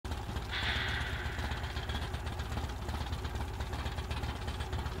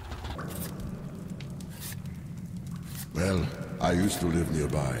Well, I used to live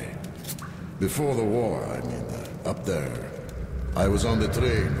nearby. Before the war, I mean, up there. I was on the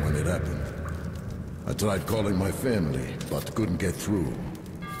train when it happened. I tried calling my family, but couldn't get through.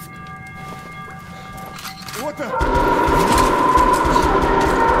 What the?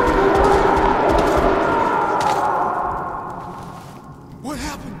 What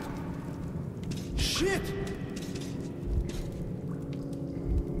happened? Shit!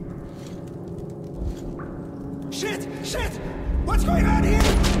 Shit! Shit! What's going on here?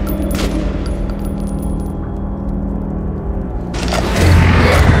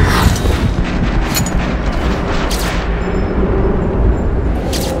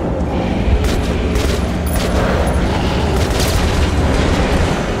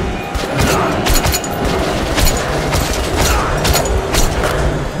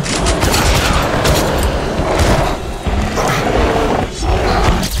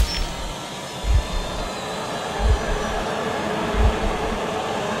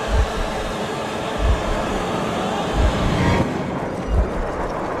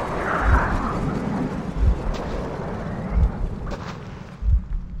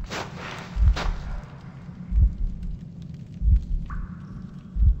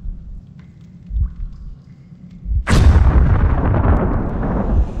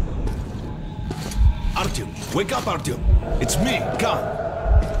 Wake up, Artyom! It's me, Khan!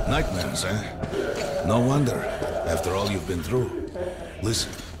 Nightmares, eh? No wonder, after all you've been through.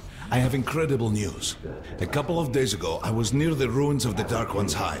 Listen, I have incredible news. A couple of days ago, I was near the ruins of the Dark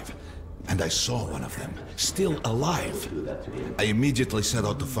One's hive, and I saw one of them, still alive. I immediately set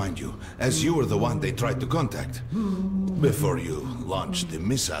out to find you, as you were the one they tried to contact, before you launched the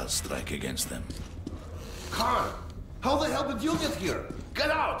missile strike against them. Khan, how the hell did you get here? Get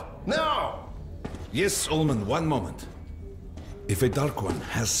out, now! Yes, Ullman, one moment. If a Dark One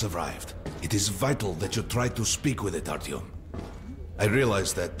has survived, it is vital that you try to speak with it, Artyom. I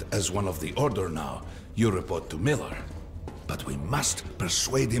realize that, as one of the Order now, you report to Miller. But we must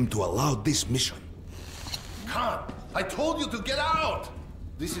persuade him to allow this mission. Khan, I told you to get out!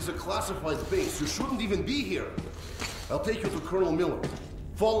 This is a classified base. You shouldn't even be here. I'll take you to Colonel Miller.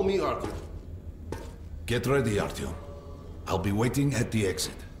 Follow me, Artyom. Get ready, Artyom. I'll be waiting at the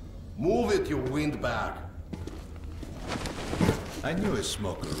exit. Move it, you windbag. I knew a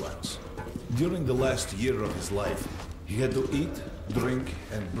smoker once. During the last year of his life, he had to eat, drink,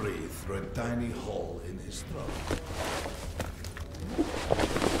 and breathe through a tiny hole in his throat.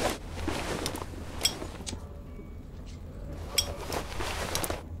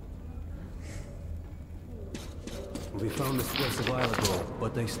 We found this place a while ago,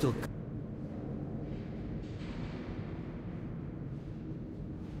 but they still...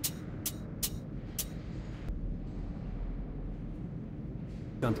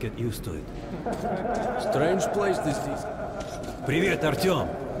 Can't get used to it. Strange place this is. Привет, Artyom.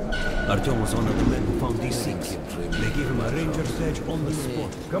 Artyom was one of the men who found these things. They gave him a ranger's badge on the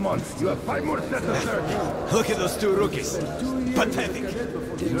spot. Come on, you have 5 more sets of search. Look at those two rookies. Pathetic.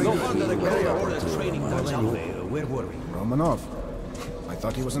 No wonder the guy ordered training done that way. Where were we? Romanov. I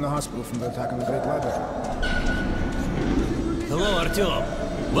thought he was in the hospital from the attack on the Great Library. Hello, Artyom.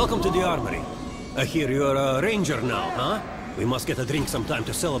 Welcome to the armory. I hear you're a ranger now, huh? We must get a drink sometime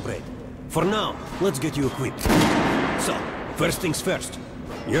to celebrate. For now, let's get you equipped. So, first things first.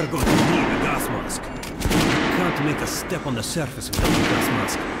 You're going to need a gas mask. You can't make a step on the surface without a gas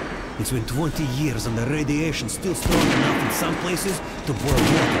mask. It's been 20 years and the radiation's still strong enough in some places to boil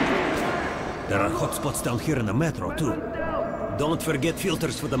water. There are hot spots down here in the metro, too. Don't forget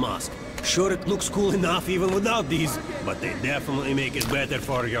filters for the mask. Sure, it looks cool enough even without these, but they definitely make it better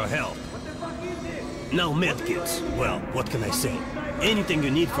for your health. Now medkits. Well, what can I say? Anything you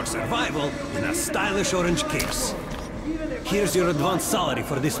need for survival in a stylish orange case. Here's your advance salary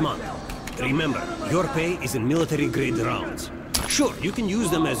for this month. Remember, your pay is in military-grade rounds. Sure, you can use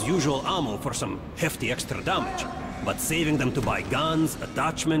them as usual ammo for some hefty extra damage, but saving them to buy guns,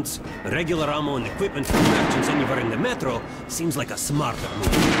 attachments, regular ammo and equipment for merchants anywhere in the metro seems like a smarter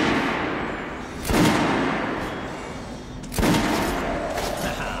move.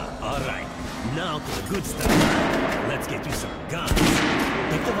 Now to the good stuff. Let's get you some guns.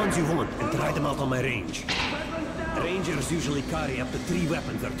 Take the ones you want and try them out on my range. Rangers usually carry up to 3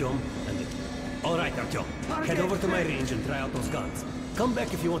 weapons, Artyom. All right, Artyom. Head over to my range and try out those guns. Come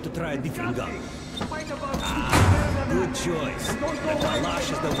back if you want to try a different gun. Ah, good choice. The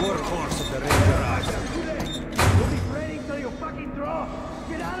Kalash is the workhorse of the Ranger army. You'll be training till you fucking draw.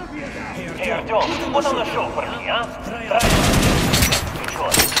 Get out of here now. Hey, Artyom, put on the show for me, huh? Try out. Good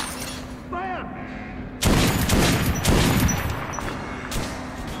choice.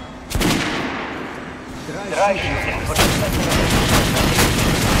 Dry shooting for the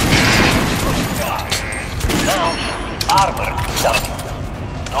now, armor dummy.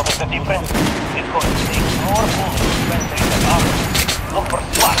 Notice the difference? It's going to take more bullets to penetrate the armor. Look for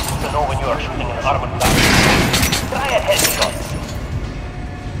sparks to know when you are shooting an armored target. Try a headshot.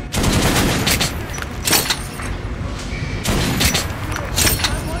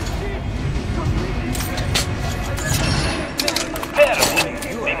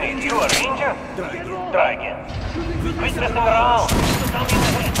 You a ranger? Try again. Quit messing around. Dummy in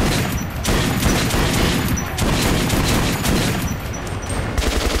the head.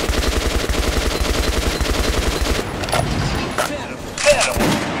 Terrible.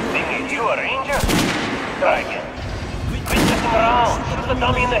 You a ranger? Try again. Quit messing around. Shoot the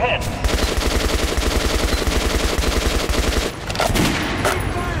dummy in the head.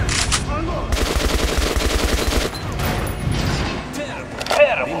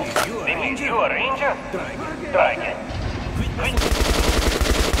 Terrible. You a ranger? Try again. Quit.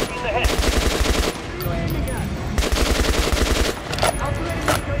 In the head.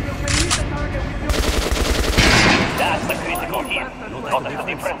 That's the critical hit. Notice the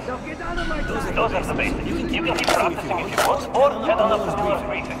difference? Those are the basics. You can keep practicing if you want, or head on up to the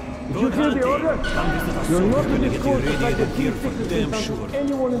briefing. Did you hear the order? You're not to disclose the fact that these secrets to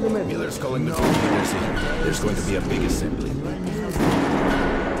anyone in the med. Miller's calling the phone. There's going to be a big assembly.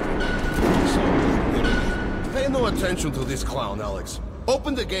 Pay no attention to this clown, Alex.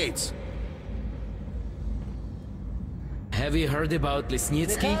 Open the gates. Have you heard about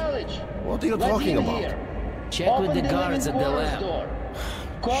Lesnitsky? What are you talking about? Check with the guards at the lab.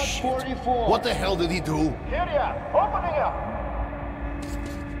 Code 44. What the hell did he do? Here ya, opening up.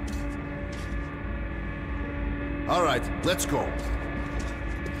 All right, let's go.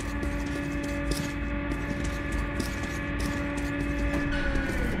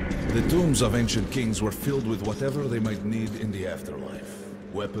 The tombs of ancient kings were filled with whatever they might need in the afterlife.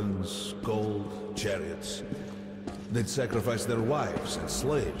 Weapons, gold, chariots. They'd sacrifice their wives and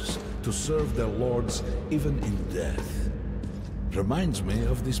slaves to serve their lords even in death. Reminds me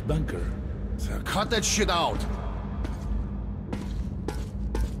of this bunker. Cut that shit out.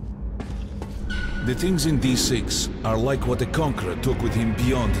 The things in D6 are like what the Conqueror took with him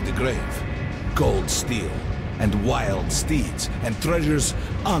beyond the grave. Gold steel, and wild steeds, and treasures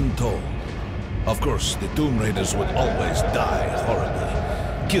untold. Of course, the Tomb Raiders would always die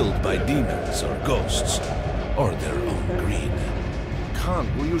horribly, killed by demons or ghosts, or their own greed. Khan,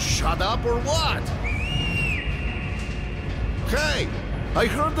 will you shut up or what? Hey, I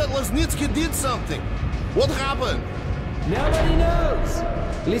heard that Lesnitsky did something. What happened? Nobody knows.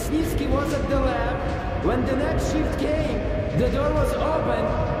 Lesnitsky was at the lab. When the next shift came, the door was open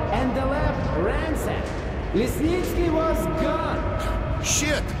and the lab ransacked. Lesnitsky was gone.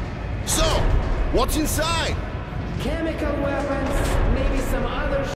 Shit! So, what's inside? Chemical weapons, maybe some other